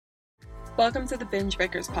Welcome to the Binge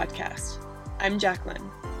Breakers podcast. I'm Jacqueline.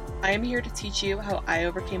 I am here to teach you how I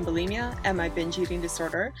overcame bulimia and my binge eating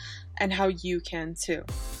disorder, and how you can too.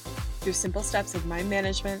 Through simple steps of mind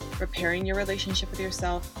management, repairing your relationship with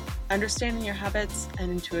yourself, understanding your habits,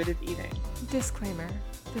 and intuitive eating. Disclaimer.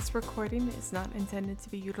 This recording is not intended to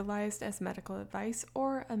be utilized as medical advice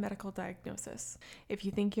or a medical diagnosis. If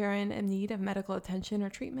you think you're in need of medical attention or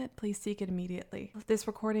treatment, please seek it immediately. This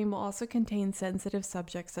recording will also contain sensitive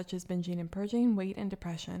subjects such as binging and purging, weight, and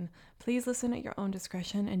depression. Please listen at your own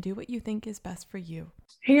discretion and do what you think is best for you.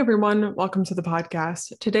 Hey everyone, welcome to the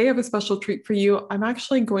podcast. Today I have a special treat for you. I'm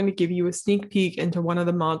actually going to give you a sneak peek into one of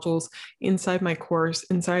the modules inside my course,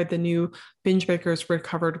 inside the new Binge Breakers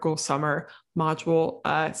Recovered Goal Summer module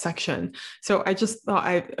section. So I just thought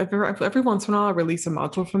every once in a while I release a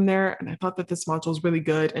module from there, and I thought that this module is really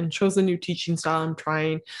good and shows the new teaching style I'm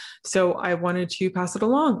trying. So I wanted to pass it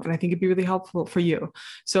along, and I think it'd be really helpful for you.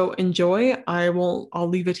 So enjoy. I'll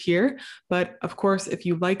leave it here. But of course, if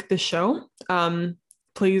you like the show,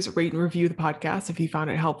 please rate and review the podcast if you found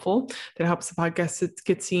it helpful. That helps the podcast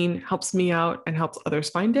get seen, helps me out, and helps others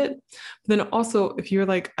find it. But then also, if you're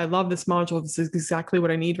like, I love this module, this is exactly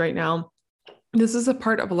what I need right now. This is a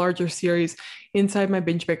part of a larger series inside my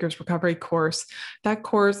Binge Breakers Recovery course. That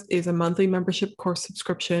course is a monthly membership course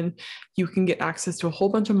subscription. You can get access to a whole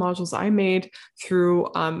bunch of modules I made through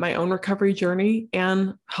my own recovery journey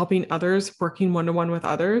and helping others, working one-to-one with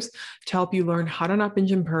others to help you learn how to not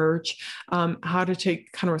binge and purge, how to take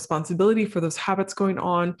kind of responsibility for those habits going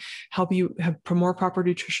on, help you have more proper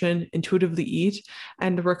nutrition, intuitively eat.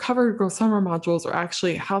 And the Recovered Girl Summer modules are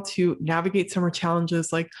actually how to navigate summer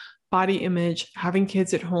challenges like body image, having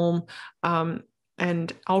kids at home,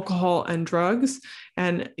 and alcohol and drugs,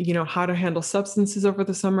 and how to handle substances over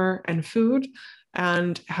the summer and food,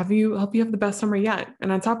 and help you have the best summer yet.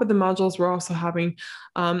 And on top of the modules, we're also having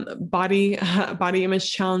body image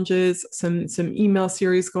challenges, some email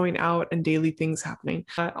series going out, and daily things happening.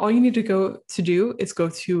 All you need to go to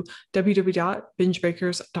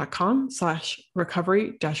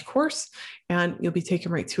www.bingebreakers.com/recovery-course, and you'll be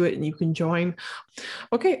taken right to it, and you can join.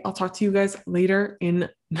 Okay, I'll talk to you guys later in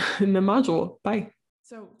the module. Bye.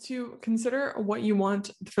 So to consider what you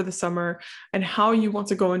want for the summer and how you want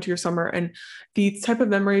to go into your summer and the type of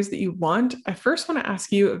memories that you want, I first want to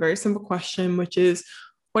ask you a very simple question, which is,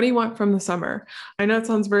 what do you want from the summer? I know it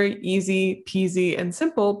sounds very easy peasy and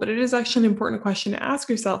simple, but it is actually an important question to ask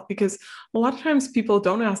yourself, because a lot of times people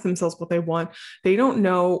don't ask themselves what they want. They don't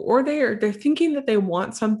know, or they're thinking that they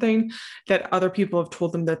want something that other people have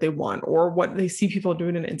told them that they want, or what they see people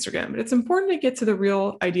doing on Instagram. But it's important to get to the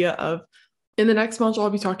real idea of, in the next module, I'll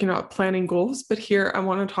be talking about planning goals, but here I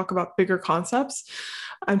want to talk about bigger concepts.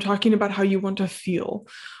 I'm talking about how you want to feel.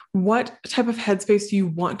 What type of headspace do you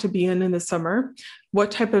want to be in the summer?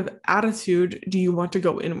 What type of attitude do you want to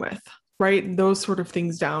go in with? Write those sort of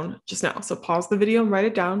things down just now. So pause the video and write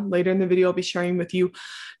it down. Later in the video, I'll be sharing with you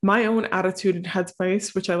my own attitude and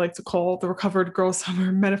headspace, which I like to call the Recovered Girl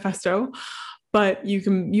Summer Manifesto. But you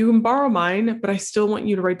can borrow mine, but I still want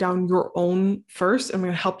you to write down your own first. I'm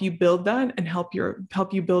going to help you build that and help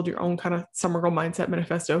you build your own kind of summer girl mindset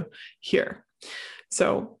manifesto here.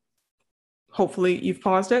 So hopefully you've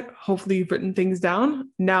paused it. Hopefully you've written things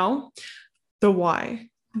down. Now, the why.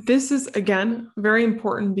 This is, again, very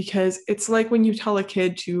important, because it's like when you tell a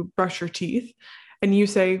kid to brush your teeth and you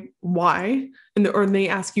say, why? Or they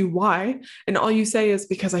ask you why, and all you say is,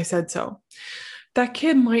 because I said so. That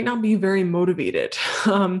kid might not be very motivated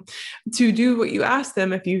to do what you ask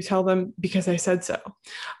them if you tell them, because I said so.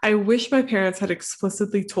 I wish my parents had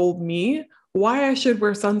explicitly told me why I should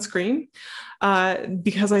wear sunscreen,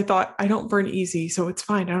 because I thought, I don't burn easy, so it's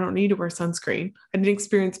fine. I don't need to wear sunscreen. I didn't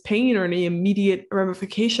experience pain or any immediate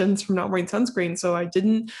ramifications from not wearing sunscreen, so I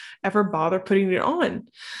didn't ever bother putting it on.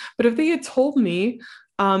 But if they had told me,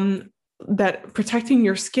 that protecting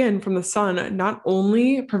your skin from the sun not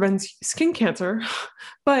only prevents skin cancer,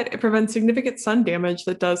 but it prevents significant sun damage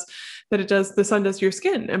the sun does to your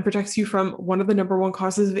skin, and protects you from one of the number one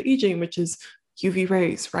causes of aging, which is UV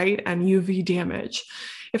rays, right? And UV damage.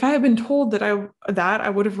 If I had been told that I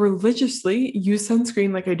would have religiously used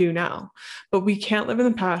sunscreen like I do now. But we can't live in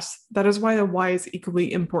the past. That is why the why is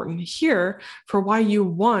equally important here, for why you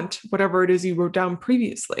want whatever it is you wrote down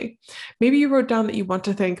previously. Maybe you wrote down that you want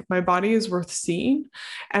to think, my body is worth seeing,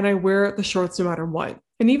 and I wear the shorts no matter what.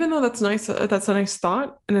 And even though that's nice, that's a nice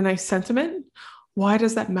thought and a nice sentiment, why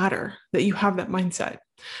does that matter that you have that mindset?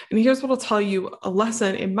 And here's what I'll tell you, a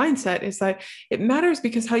lesson in mindset is that it matters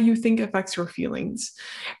because how you think affects your feelings,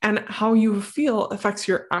 and how you feel affects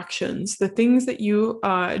your actions. The things that you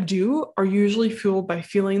do are usually fueled by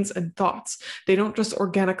feelings and thoughts. They don't just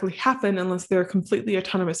organically happen unless they're completely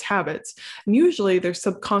autonomous habits. And usually there's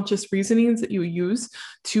subconscious reasonings that you use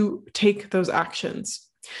to take those actions.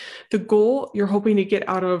 The goal you're hoping to get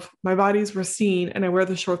out of my body's pristine and I wear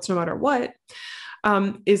the shorts no matter what,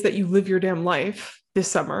 is that you live your damn life this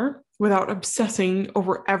summer without obsessing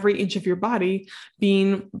over every inch of your body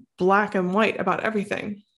being black and white about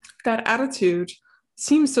everything. That attitude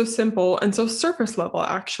seems so simple and so surface level,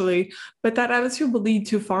 actually, but that attitude will lead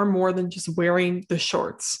to far more than just wearing the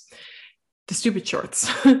shorts. The stupid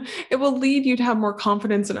shorts. It will lead you to have more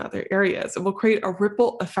confidence in other areas. It will create a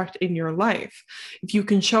ripple effect in your life. If you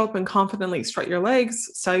can show up and confidently strut your legs,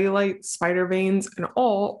 cellulite, spider veins, and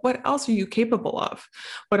all, what else are you capable of?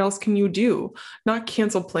 What else can you do? Not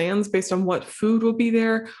cancel plans based on what food will be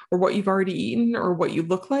there, or what you've already eaten, or what you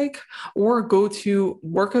look like, or go to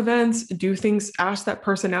work events, do things, ask that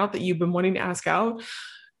person out that you've been wanting to ask out.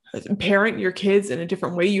 Parent your kids in a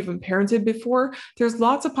different way you haven't parented before. There's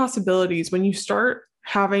lots of possibilities when you start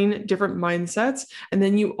having different mindsets, and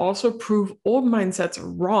then you also prove old mindsets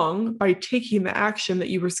wrong by taking the action that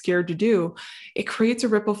you were scared to do. It creates a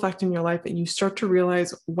ripple effect in your life, and you start to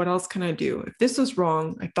realize, what else can I do? If this was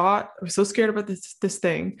wrong, I was so scared about this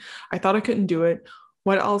thing, I thought I couldn't do it.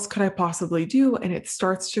 What else could I possibly do? And it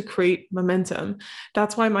starts to create momentum.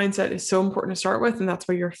 That's why mindset is so important to start with, and that's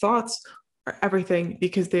why your thoughts are everything,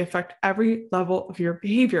 because they affect every level of your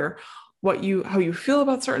behavior, how you feel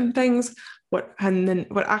about certain things, and then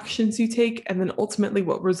what actions you take, and then ultimately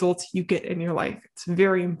what results you get in your life. It's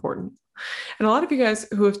very important. And a lot of you guys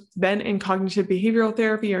who have been in cognitive behavioral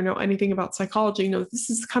therapy or know anything about psychology know this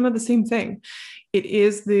is kind of the same thing. It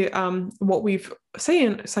is the what we say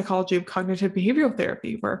in psychology of cognitive behavioral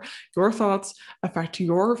therapy, where your thoughts affect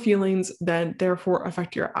your feelings, then therefore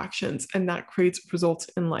affect your actions, and that creates results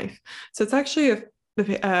in life. So it's actually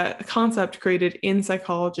a concept created in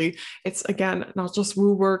psychology. It's, again, not just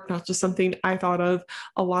woo work, not just something I thought of.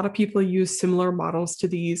 A lot of people use similar models to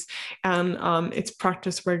these, and it's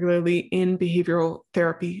practiced regularly in behavioral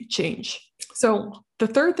therapy change. So the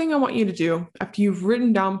third thing I want you to do, after you've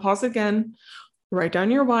written down, pause again, write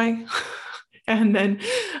down your why. And then,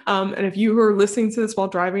 and if you are listening to this while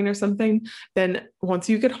driving or something, then once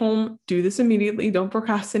you get home, do this immediately. Don't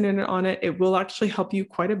procrastinate on it. It will actually help you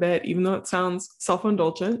quite a bit, even though it sounds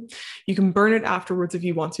self-indulgent. You can burn it afterwards if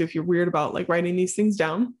you want to, if you're weird about like writing these things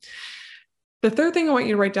down. The third thing I want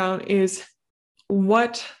you to write down is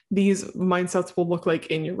what these mindsets will look like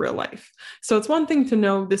in your real life. So it's one thing to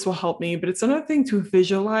know this will help me, but it's another thing to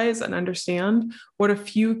visualize and understand what a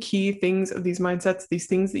few key things of these mindsets, these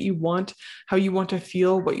things that you want, how you want to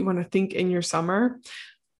feel, what you want to think in your summer,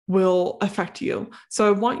 will affect you. So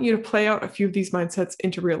I want you to play out a few of these mindsets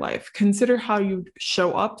into real life. Consider how you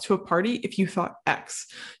show up to a party if you thought X.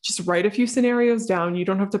 Just write a few scenarios down. You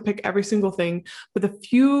don't have to pick every single thing, but the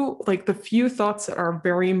few thoughts that are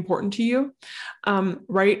very important to you,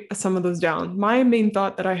 write some of those down. My main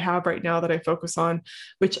thought that I have right now that I focus on,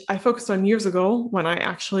 which I focused on years ago when I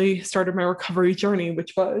actually started my recovery journey,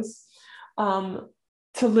 which was,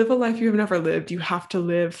 to live a life you've never lived, you have to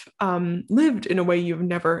live lived in a way you've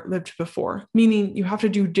never lived before, meaning you have to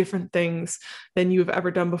do different things than you've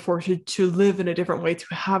ever done before to live in a different way,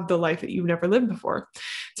 to have the life that you've never lived before.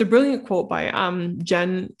 It's a brilliant quote by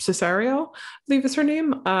Jen Cesario, I believe is her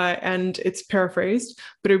name, and it's paraphrased,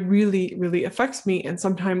 but it really, really affects me. And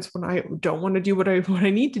sometimes when I don't want to do what I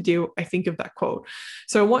need to do, I think of that quote.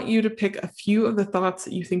 So I want you to pick a few of the thoughts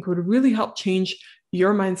that you think would really help change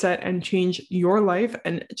your mindset and change your life,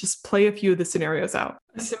 and just play a few of the scenarios out.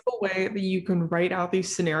 A simple way that you can write out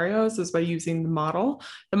these scenarios is by using the model.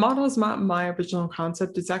 The model is not my original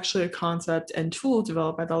concept. It's actually a concept and tool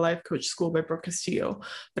developed by the Life Coach School by Brooke Castillo,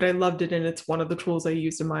 but I loved it, and it's one of the tools I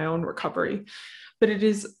used in my own recovery. But it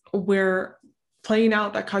is where playing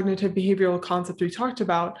out that cognitive behavioral concept we talked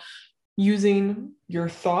about, using your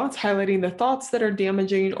thoughts, highlighting the thoughts that are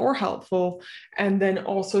damaging or helpful, and then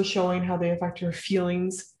also showing how they affect your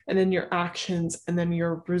feelings, and then your actions, and then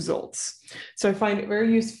your results. So I find it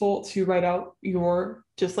very useful to write out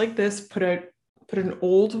just like this, put an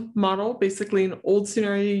old model, basically an old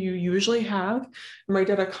scenario you usually have, and write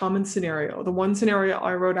out a common scenario. The one scenario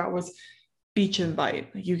I wrote out was beach invite.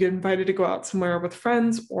 You get invited to go out somewhere with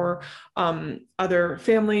friends or other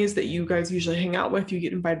families that you guys usually hang out with. You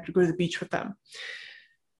get invited to go to the beach with them.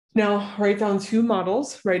 Now, write down 2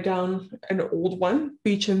 models. Write down an old one,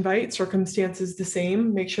 beach invite, circumstances the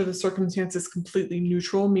same. Make sure the circumstance is completely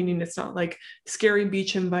neutral, meaning it's not like scary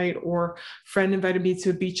beach invite or friend invited me to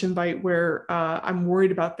a beach invite where I'm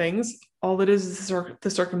worried about things. All it is the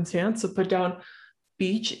circumstance. So put down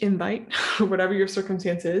beach invite, whatever your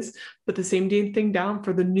circumstance is, put the same thing down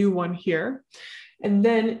for the new one here. And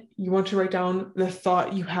then you want to write down the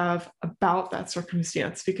thought you have about that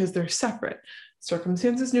circumstance because they're separate.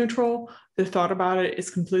 Circumstance is neutral. The thought about it is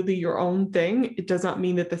completely your own thing. It does not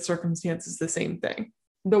mean that the circumstance is the same thing.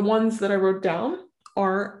 The ones that I wrote down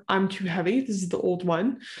are I'm too heavy. This is the old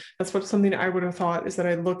one. That's what something I would have thought is that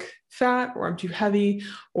I look fat or I'm too heavy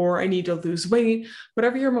or I need to lose weight.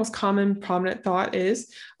 Whatever your most common prominent thought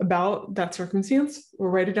is about that circumstance, we'll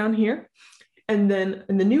write it down here. And then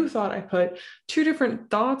in the new thought, I put 2 different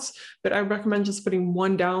thoughts, but I recommend just putting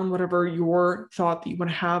one down, whatever your thought that you want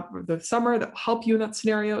to have for the summer that will help you in that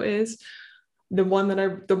scenario is. The ones that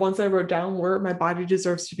I wrote down were my body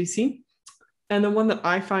deserves to be seen. And the one that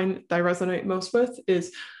I find that I resonate most with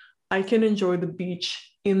is I can enjoy the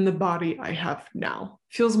beach in the body I have now.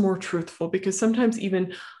 Feels more truthful because sometimes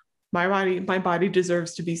even my body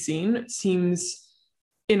deserves to be seen seems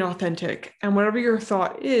inauthentic. And whatever your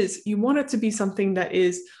thought is, you want it to be something that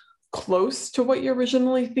is close to what you're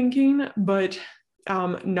originally thinking, but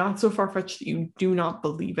not so far-fetched that you do not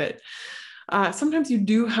believe it. Sometimes you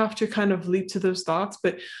do have to kind of leap to those thoughts,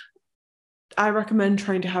 but I recommend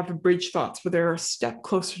trying to have a bridge thoughts where they're a step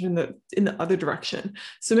closer in the other direction.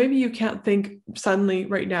 So maybe you can't think suddenly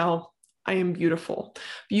right now, I am beautiful,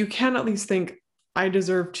 but you can at least think I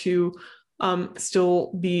deserve to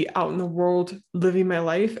still be out in the world, living my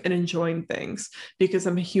life and enjoying things because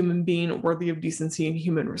I'm a human being worthy of decency and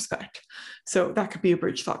human respect. So that could be a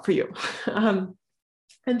bridge thought for you. And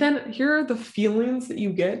then here are the feelings that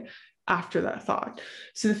you get after that thought.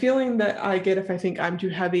 So the feeling that I get if I think I'm too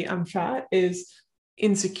heavy, I'm fat is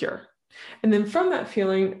insecure. And then from that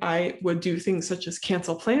feeling, I would do things such as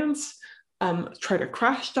cancel plans, try to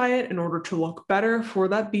crash diet in order to look better for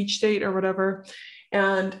that beach date or whatever.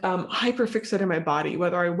 And hyperfixate in my body.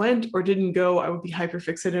 Whether I went or didn't go, I would be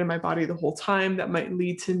hyperfixated in my body the whole time. That might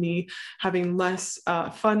lead to me having less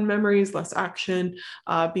fun memories, less action,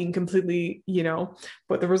 being completely,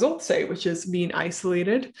 what the results say, which is being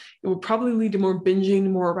isolated. It will probably lead to more binging,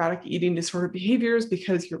 more erratic eating disorder behaviors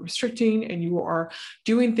because you're restricting and you are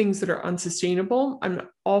doing things that are unsustainable. I'm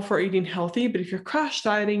all for eating healthy, but if you're crash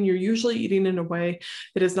dieting, you're usually eating in a way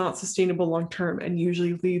that is not sustainable long-term and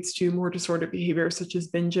usually leads to more disordered behaviors such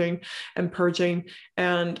as binging and purging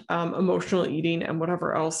and emotional eating and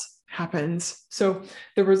whatever else happens. So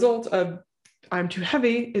the result of I'm too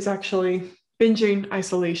heavy is actually binging,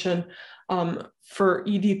 isolation, for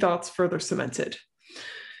ED thoughts further cemented.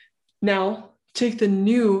 Now, take the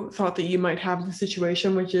new thought that you might have in the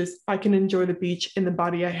situation, which is I can enjoy the beach in the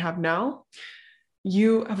body I have now.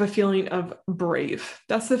 You have a feeling of brave.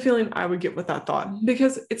 That's the feeling I would get with that thought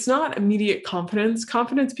because it's not immediate confidence.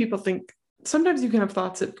 Confidence, people think sometimes you can have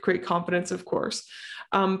thoughts that create confidence, of course,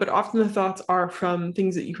 but often the thoughts are from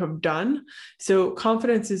things that you have done. So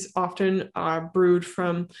confidence is often brewed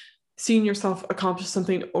from seeing yourself accomplish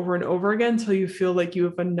something over and over again until you feel like you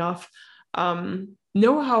have enough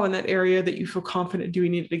know-how in that area that you feel confident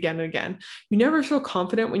doing it again and again. You never feel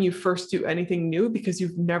confident when you first do anything new because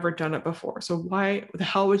you've never done it before. So why the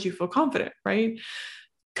hell would you feel confident, right?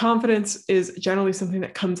 Confidence is generally something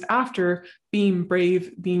that comes after being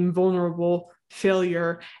brave, being vulnerable,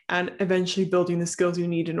 failure, and eventually building the skills you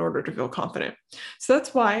need in order to feel confident. So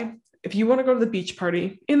that's why if you want to go to the beach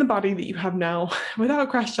party in the body that you have now, without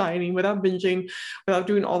crash dieting, without binging, without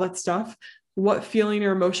doing all that stuff, what feeling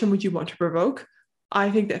or emotion would you want to provoke? I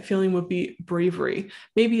think that feeling would be bravery.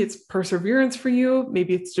 Maybe it's perseverance for you.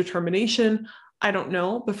 Maybe it's determination. I don't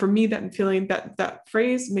know. But for me, that feeling, that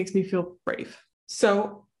phrase makes me feel brave.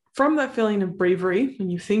 So from that feeling of bravery, when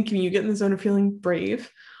you get in the zone of feeling brave,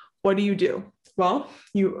 what do? Well,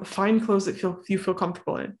 you find clothes that you feel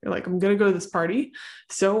comfortable in. You're like, I'm going to go to this party,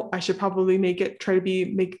 so I should probably try to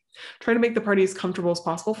make the party as comfortable as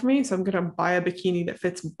possible for me. So I'm going to buy a bikini that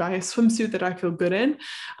fits, buy a swimsuit that I feel good in,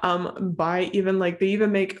 they even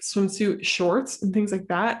make swimsuit shorts and things like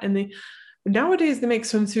that. And nowadays they make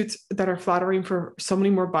swimsuits that are flattering for so many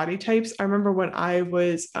more body types. I remember when I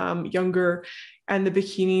was younger and the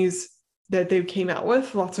bikinis that they came out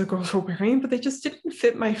with, lots of girls were wearing, but they just didn't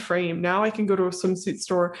fit my frame. Now I can go to a swimsuit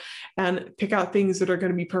store and pick out things that are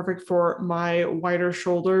going to be perfect for my wider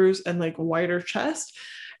shoulders and like wider chest.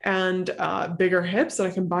 and bigger hips, and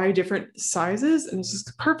I can buy different sizes, and it's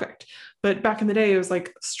just perfect. But back in the day, it was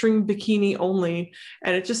like string bikini only,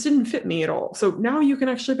 and it just didn't fit me at all. So now you can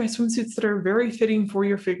actually buy swimsuits that are very fitting for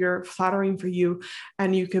your figure, flattering for you,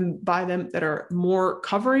 and you can buy them that are more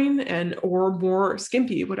covering and or more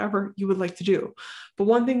skimpy, whatever you would like to do. But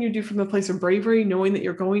one thing you do from the place of bravery, knowing that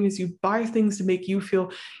you're going, is you buy things to make you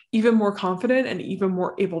feel even more confident and even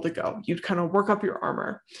more able to go. You'd kind of work up your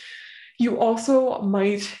armor. You also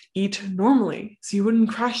might eat normally. So you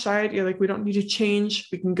wouldn't crash diet. You're like, we don't need to change.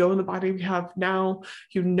 We can go in the body we have now.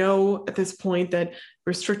 You know at this point that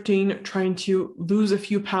restricting, trying to lose a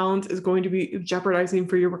few pounds is going to be jeopardizing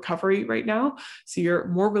for your recovery right now. So you're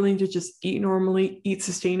more willing to just eat normally, eat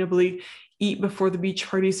sustainably, eat before the beach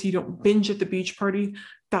party so you don't binge at the beach party,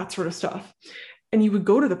 that sort of stuff. And you would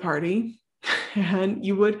go to the party and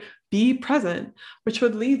you would be present, which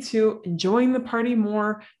would lead to enjoying the party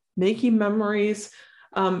more, making memories,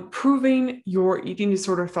 proving your eating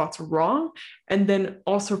disorder thoughts wrong, and then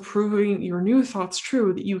also proving your new thoughts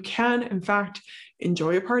true, that you can, in fact,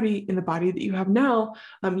 enjoy a party in the body that you have now.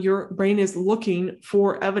 Your brain is looking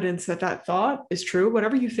for evidence that that thought is true.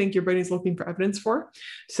 Whatever you think, your brain is looking for evidence for.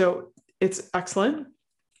 So it's excellent.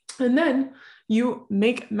 And then you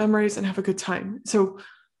make memories and have a good time. So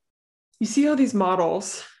you see all these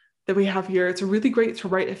models that we have here. It's really great to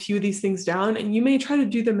write a few of these things down, and you may try to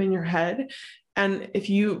do them in your head. And if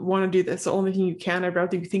you want to do this, the only thing you can, I'd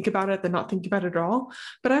rather you think about it than not think about it at all.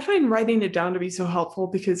 But I find writing it down to be so helpful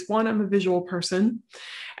because, one, I'm a visual person.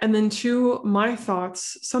 And then two, my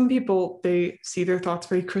thoughts, some people, they see their thoughts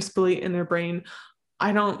very crisply in their brain.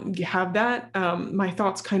 I don't have that. My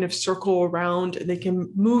thoughts kind of circle around. They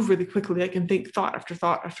can move really quickly. I can think thought after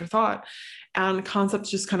thought after thought, and concepts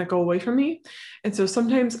just kind of go away from me. And so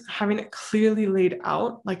sometimes having it clearly laid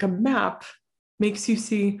out like a map makes you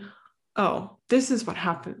see, oh, this is what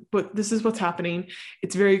happened, but this is what's happening.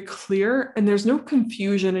 It's very clear, and there's no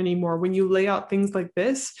confusion anymore. When you lay out things like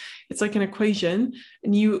this, it's like an equation,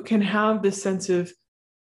 and you can have this sense of,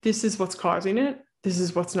 this is what's causing it. This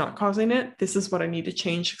is what's not causing it. This is what I need to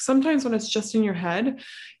change. Sometimes when it's just in your head,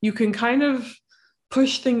 you can kind of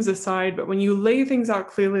push things aside, but when you lay things out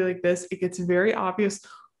clearly like this, it gets very obvious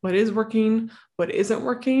what is working, what isn't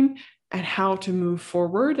working, and how to move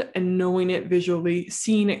forward. And knowing it visually,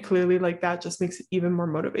 seeing it clearly like that just makes it even more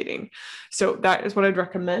motivating. So that is what I'd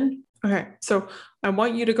recommend. Okay, so I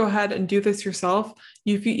want you to go ahead and do this yourself.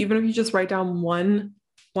 Even if you just write down one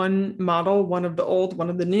model, one of the old, one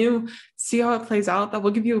of the new, see how it plays out. That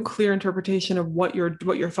will give you a clear interpretation of what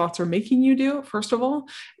your thoughts are making you do, first of all,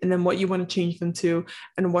 and then what you want to change them to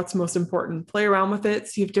and what's most important. Play around with it,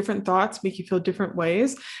 see if different thoughts make you feel different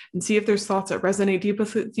ways, and see if there's thoughts that resonate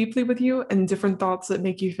deeply with you and different thoughts that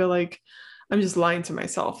make you feel like, I'm just lying to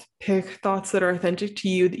myself. Pick thoughts that are authentic to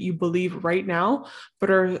you, that you believe right now, but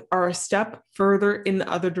are a step further in the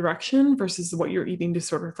other direction versus what your eating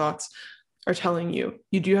disorder thoughts are telling you.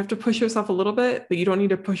 You do have to push yourself a little bit, but you don't need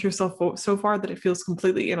to push yourself so far that it feels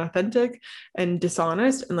completely inauthentic and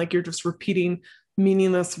dishonest and like you're just repeating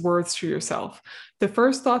meaningless words to yourself. The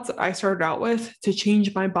first thoughts that I started out with to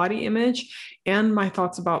change my body image and my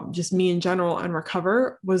thoughts about just me in general and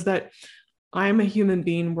recover was that I am a human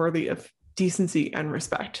being worthy of decency and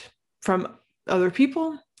respect from other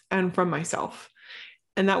people and from myself.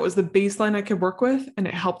 And that was the baseline I could work with. And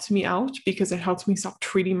it helped me out because it helped me stop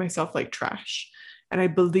treating myself like trash. And I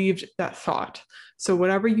believed that thought. So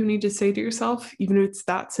whatever you need to say to yourself, even if it's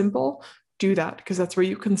that simple, do that, because that's where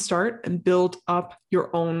you can start and build up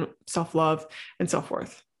your own self-love and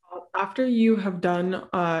self-worth. After you have done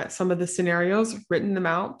some of the scenarios, written them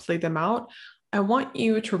out, played them out, I want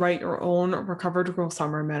you to write your own Recover to Grow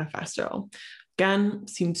Summer manifesto. Again,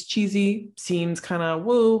 seems cheesy, seems kind of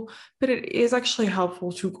woo, but it is actually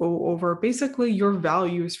helpful to go over basically your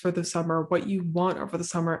values for the summer, what you want over the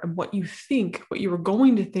summer, and what you think, what you are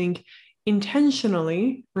going to think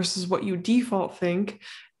intentionally versus what you default think,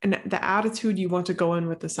 and the attitude you want to go in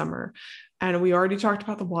with the summer. And we already talked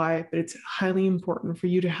about the why, but it's highly important for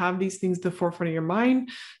you to have these things at the forefront of your mind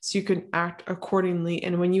so you can act accordingly.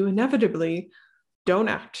 And when you inevitably don't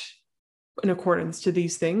act in accordance to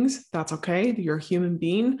these things, that's okay. You're a human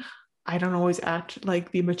being. I don't always act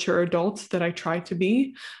like the mature adult that I try to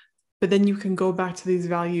be, but then you can go back to these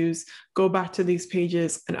values, go back to these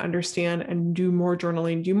pages and understand and do more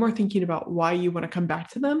journaling, do more thinking about why you want to come back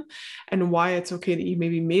to them and why it's okay that you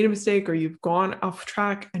maybe made a mistake or you've gone off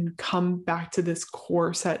track and come back to this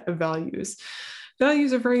core set of values.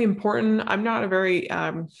 Values are very important. I'm not a very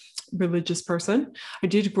religious person. I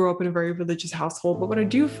did grow up in a very religious household, but what I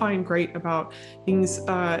do find great about things,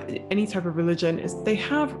 any type of religion, is they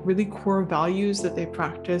have really core values that they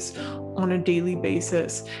practice on a daily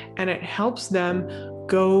basis, and it helps them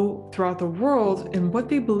go throughout the world in what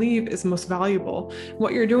they believe is most valuable.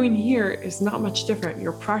 What you're doing here is not much different.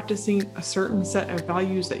 You're practicing a certain set of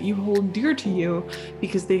values that you hold dear to you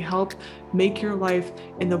because they help make your life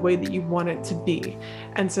in the way that you want it to be.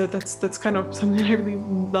 And so that's kind of something I really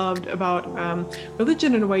loved about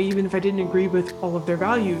religion in a way, even if I didn't agree with all of their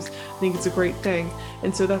values. I think it's a great thing.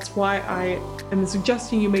 And so that's why I am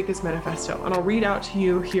suggesting you make this manifesto. And I'll read out to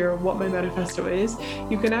you here what my manifesto is.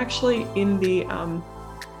 You can actually, in the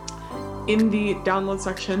download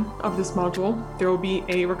section of this module, there will be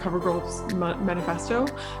a Recover Girls manifesto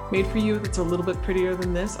made for you that's a little bit prettier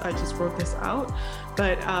than this. I just wrote this out,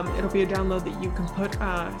 but it'll be a download that you can put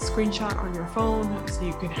a screenshot on your phone so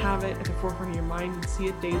you can have it at the forefront of your mind and see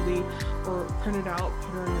it daily, or print it out,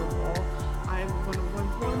 put it on your wall.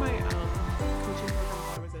 One of my